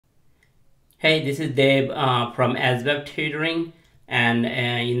Hey, this is Dave from Asvab Tutoring, and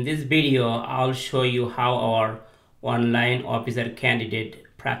in this video I'll show you how our online officer candidate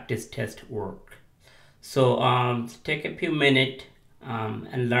practice test work. So take a few minutes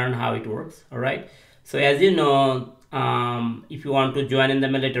and learn how it works. All right. So as you know, if you want to join in the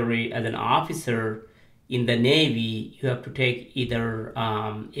military as an officer in the Navy, you have to take either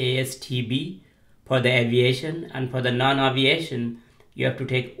astb for the aviation, and for the non-aviation you have to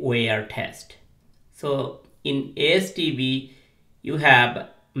take OER test. So in astb you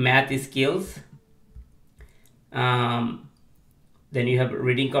have math skills, then you have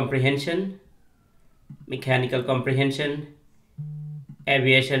reading comprehension, mechanical comprehension,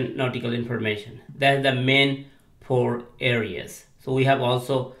 aviation, nautical information. That's the main 4 areas. So we have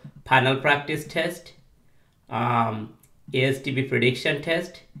also final practice test, astb prediction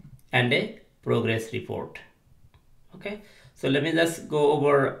test, and a progress report. Okay, so let me just go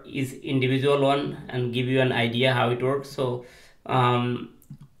over each individual one and give you an idea how it works. So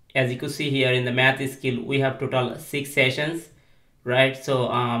as you can see here in the math skill, we have total 6 sessions, right? So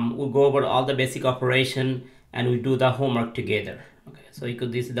we'll go over all the basic operation and we do the homework together. Okay, so you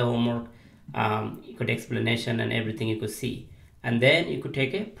could, this is the homework, you could explanation and everything you could see, and then you could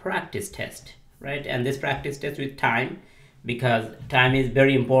take a practice test, right? And this practice test with time, because time is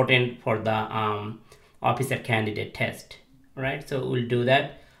very important for the officer candidate test, right? So we'll do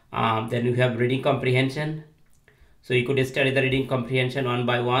that. Then we have reading comprehension, so you could study the reading comprehension one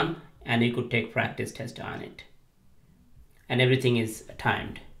by one and you could take practice test on it, and everything is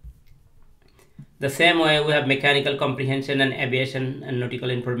timed. The same way we have mechanical comprehension and aviation and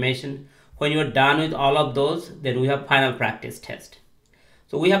nautical information. When you're done with all of those, then we have final practice test.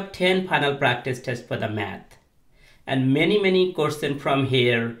 So we have 10 final practice tests for the math, and many questions from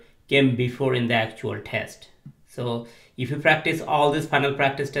here came before in the actual test. So if you practice all this final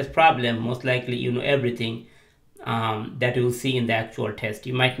practice test problem, most likely you know everything that you will see in the actual test.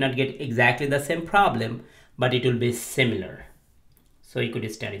 You might not get exactly the same problem, but it will be similar. So you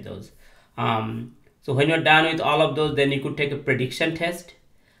could study those. So when you're done with all of those, then you could take a prediction test.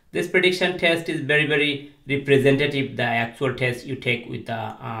 This prediction test is very representative the actual test you take with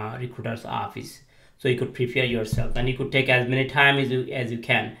the recruiter's office. So you could prepare yourself and you could take as many time as you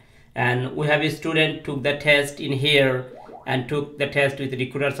can. And we have a student took the test in here and took the test with the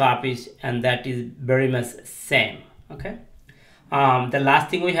recruiter's office, and that is very much same. Okay. The last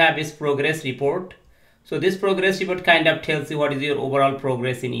thing we have is progress report. So this progress report kind of tells you what is your overall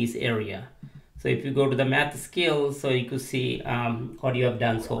progress in each area. So if you go to the math skills, so you could see what you have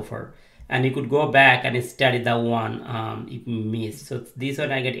done so far, and you could go back and study the one you missed. So this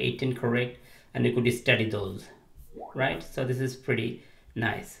one I get 18 correct, and you could study those, right? So this is pretty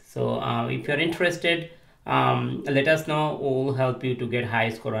nice. So if you're interested, let us know. We'll help you to get high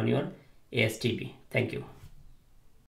score on your astb. Thank you.